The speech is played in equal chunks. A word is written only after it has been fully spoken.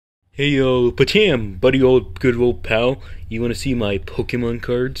Hey yo, Pacham, buddy, good old pal. You wanna see my Pokemon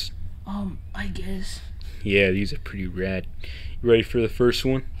cards? I guess. Yeah, these are pretty rad. You ready for the first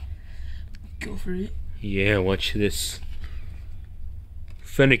one? Go for it. Yeah, watch this.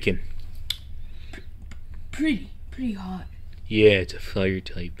 Fennekin. Pretty hot. Yeah, it's a fire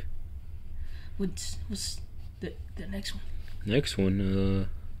type. What's the next one? Next one,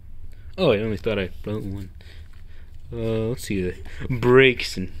 oh, I only thought I brought one. Let's see.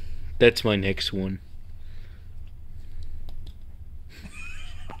 Braixen. That's my next one.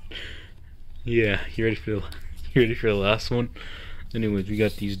 Yeah, you ready for the last one? Anyways, we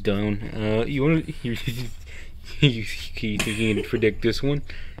got these down. You wanna you think you can predict this one?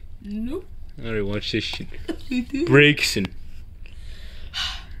 Nope. Alright, watch this shit. Braixen.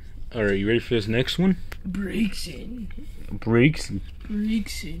 Alright, you ready for this next one? Braixen.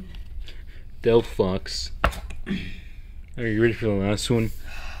 Delphox. Are you ready for the last one?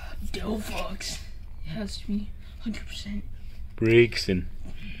 Delphox. It has to be 100%. Braixen.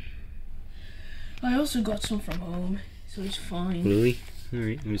 I also got some from home, so it's fine. Really?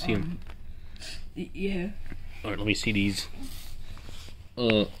 Alright, let me see them. Yeah. Alright, let me see these.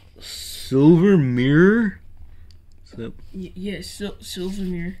 Silver Mirror? Yes, Silver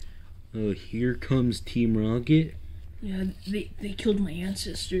Mirror. Here comes Team Rocket. Yeah, they killed my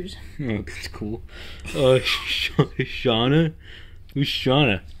ancestors. Oh, that's cool. Shauna? Who's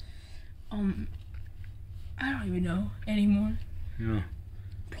Shauna? I don't even know anymore. Yeah.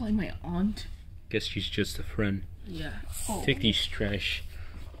 Probably my aunt. Guess she's just a friend. Yeah. Oh. Take these trash.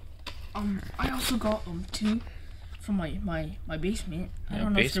 I also got two from my basement. I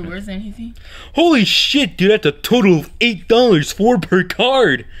don't know if they're worth anything. Holy shit, dude! That's a total of $8, 4 per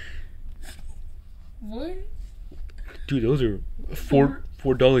card. What? Dude, those are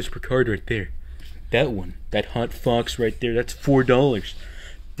 $4 per card right there. That one, that hot fox right there, that's $4.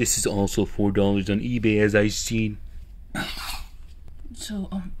 This is also $4 on eBay, as I've seen. So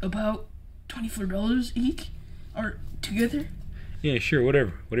about $24 each, or together? Yeah, sure,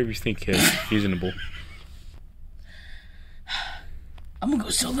 whatever you think is reasonable. I'm gonna go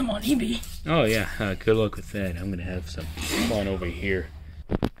sell them on eBay. Oh yeah, good luck with that. I'm gonna have some fun over here.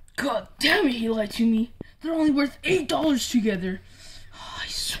 God damn it, he lied to me. They're only worth $8 together. Oh, I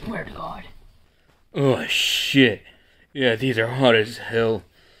swear to God. Oh shit. Yeah, these are hot as hell.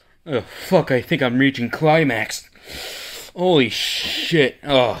 Oh fuck, I think I'm reaching climax. Holy shit.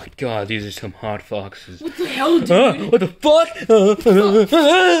 Oh god, these are some hot foxes. What the hell, dude? What the fuck?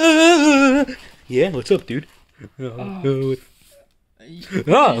 Yeah, what's up, dude? Okay.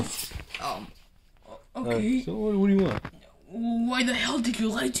 So what do you want? Why the hell did you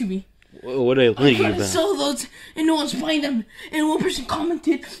lie to me? What did I lie to you I'm trying to about? sell those and no one's buying them. And one person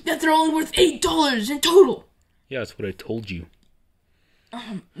commented that they're only worth $8 in total. Yeah, that's what I told you.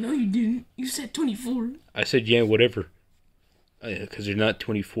 No you didn't. You said 24. I said, yeah, whatever. Because they're not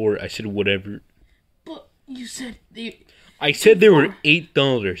 24. I said, whatever. But you said they... I said they were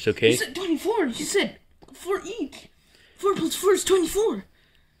 $8, okay? You said 24. You said 4 each. 4 plus 4 is 24.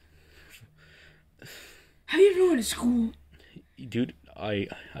 Have you ever went to school? Dude, I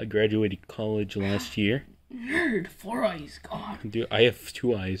graduated college last year. Nerd. 4 eyes. God. Dude, I have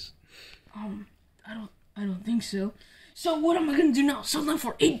 2 eyes. I don't think so. So what am I gonna do now? Sell them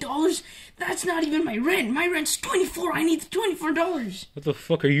for $8? That's not even my rent. My rent's $24. I need the $24. What the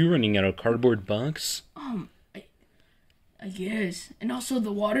fuck are you running out of cardboard box? I guess. And also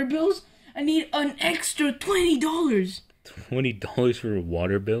the water bills. I need an extra $20. $20 for a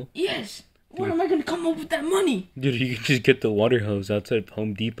water bill? Yes. Where am I gonna come up with that money? Dude, you can just get the water hose outside of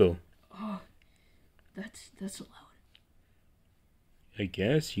Home Depot. Oh, that's allowed. I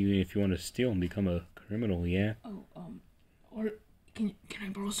guess if you want to steal and become a criminal, yeah. Oh, or can I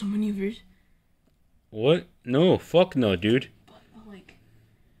borrow some money of yours? What? No, fuck no, dude. But like,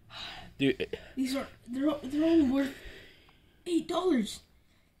 Dude, they're only worth $8.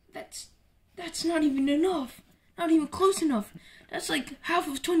 That's not even enough. Not even close enough. That's like half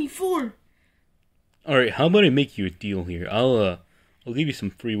of 24. all right, how about I make you a deal here? I'll give you some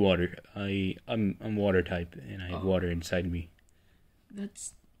free water. I'm water type, and I have water inside me.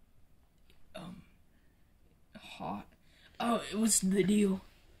 That's hot. Oh, what's the deal?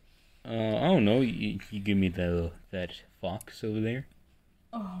 I don't know. You give me that fox over there.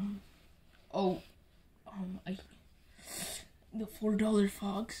 The $4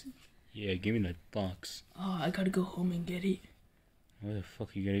 fox. Yeah, give me that fox. Oh, I gotta go home and get it. Where the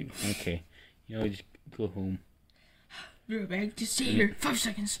fuck you get it? Okay, just go home. Be right back. Just stay here. 5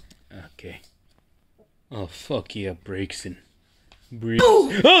 seconds. Okay. Oh fuck yeah, Braixen.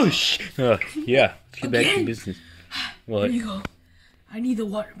 Oh! Yeah, let's get back to business. What? Here you go. I need the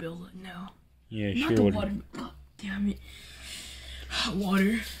water bill now. Yeah, Not sure. the water. God damn it.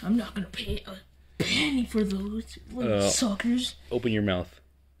 Water. I'm not gonna pay a penny for those little suckers. Open your mouth.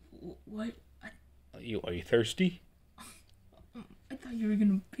 What? Are you thirsty? I thought you were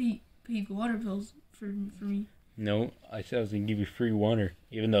gonna pay the water bills for me. No, I said I was gonna give you free water,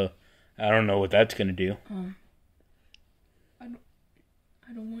 even though I don't know what that's gonna do. I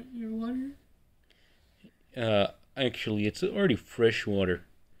don't want your water. Actually, it's already fresh water.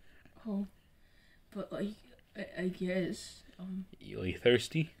 Oh, but like, I guess. Are you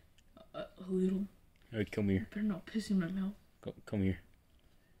thirsty? A little. Alright, come here. Better not piss in my mouth. Come here.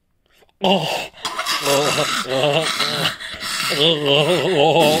 Oh!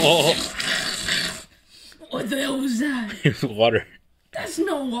 What the hell was that? It's water. That's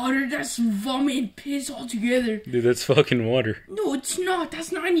not water. That's vomit and piss all together. Dude, that's fucking water. No, it's not.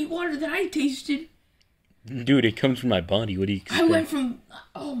 That's not any water that I tasted. Dude, it comes from my body. What do you expect? I went from...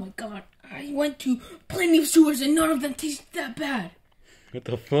 Oh my god. I went to plenty of sewers and none of them tasted that bad. What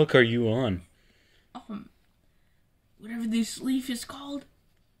the fuck are you on? Whatever this leaf is called.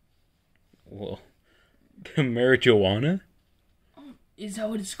 Well, marijuana? Is that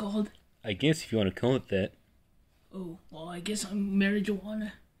what it's called? I guess if you want to call it that. Oh, well, I guess I'm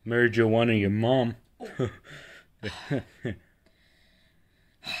marijuana. Marijuana, your mom. Oh.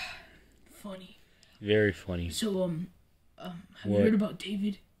 Funny. Very funny. So, have you heard about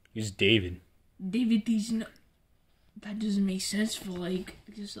David? Who's David? David, that doesn't make sense for, like,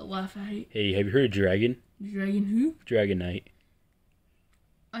 just a laugh at it. Hey, have you heard of Dragon? Dragon who? Dragon Knight.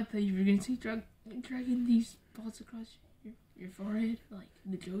 I thought you were gonna say dragging these balls across your forehead, like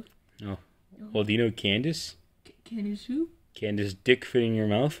the joke. Oh. Well, do you know Candace? Candace who? Candace dick fit in your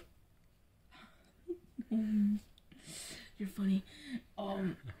mouth? You're funny.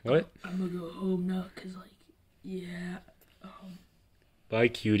 What? I'm gonna go home now, cause like, yeah. Bye,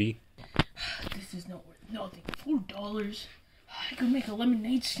 cutie. This is not worth nothing. $4. I could make a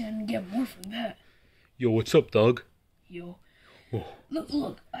lemonade stand and get more from that. Yo, what's up, dog? Yo. Oh.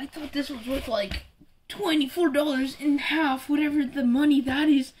 Look. I thought this was worth like $24 in half, whatever the money that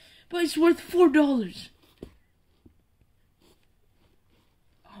is, but it's worth $4.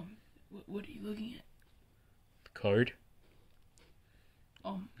 What are you looking at? The card.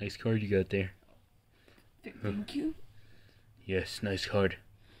 Nice card you got there. Thank you. Yes, nice card.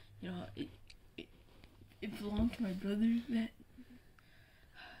 You know, it belonged to my brother. That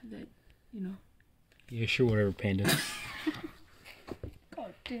you know. Yeah, sure, whatever, Panda.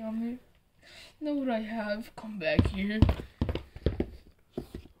 God damn it! Know what I have? Come back here.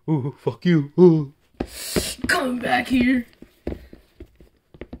 Oh, fuck you. Oh. Come back here.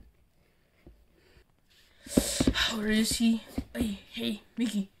 Where is he? Hey,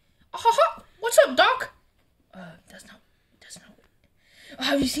 Mickey. What's up, Doc? That's not.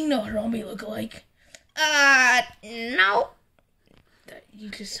 Have you seen a Harambe look-alike? No. You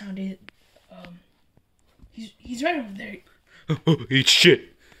just sounded. He's right over there. Eat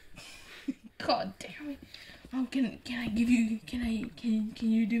shit. God damn it. Can I give you? Can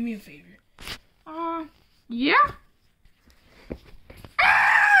you do me a favor? Yeah.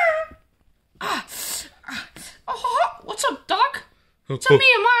 What's up, Doc? It's me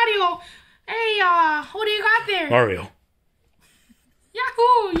and Mario. Hey, what do you got there? Mario.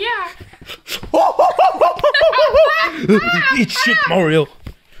 Yahoo! Yeah. Eat shit, Mario.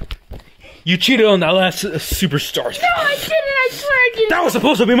 You cheated on that last superstar. No, I didn't. I swear I didn't. That was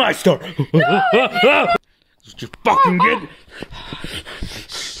supposed to be my star. No, Did you fucking get?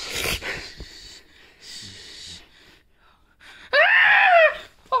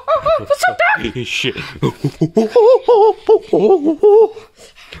 What's up, Doc? Shit.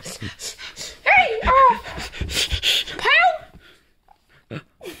 Hey, pal.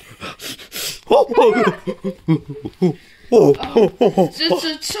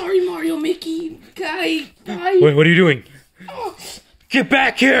 Sorry, Mario, Mickey, guy. Wait, what are you doing? Get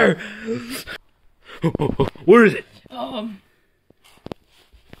back here! Where is it? I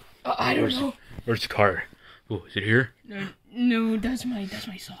don't know. Where's the car? Oh, is it here? No, that's my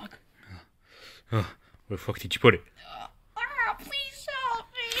sock. Where the fuck did you put it? Please help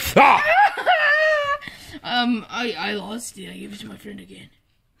me. Ah! I lost it. I gave it to my friend again.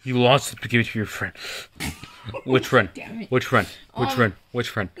 You lost it to give it to your friend. Which friend? Damn it. Which friend? Which friend? Which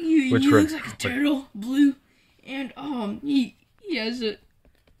friend? He Which friend? looks like a turtle, blue, and he has a,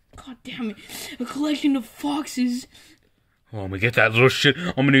 god damn it, a collection of foxes. Oh, I'm gonna get that little shit.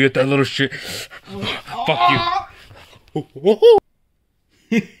 I'm gonna get that little shit. Fuck you.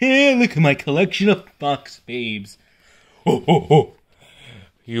 Look at my collection of fox babes.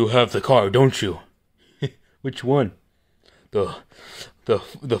 You have the car, don't you? Which one? The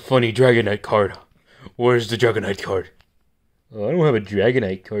the funny Dragonite card. Where's the Dragonite card? Oh, I don't have a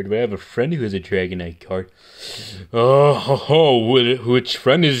Dragonite card, but I have a friend who has a Dragonite card. Which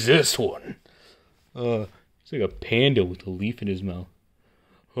friend is this one? It's like a panda with a leaf in his mouth.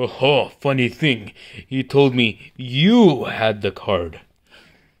 Funny thing. He told me you had the card.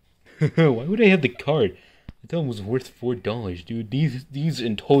 Why would I have the card? I thought it was worth $4, dude. These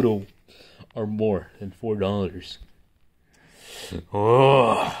in total are more than $4.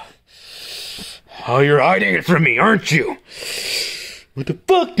 Oh, how you're hiding it from me, aren't you? What the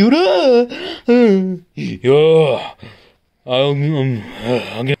fuck, dude? I'm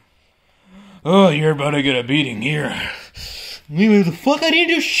gonna. Oh, you're about to get a beating here. Leave me the fuck! I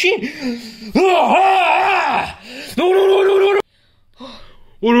didn't do shit. No!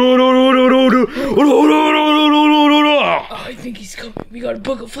 I think he's coming. We gotta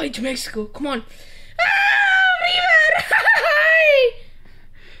book a flight to Mexico. Come on.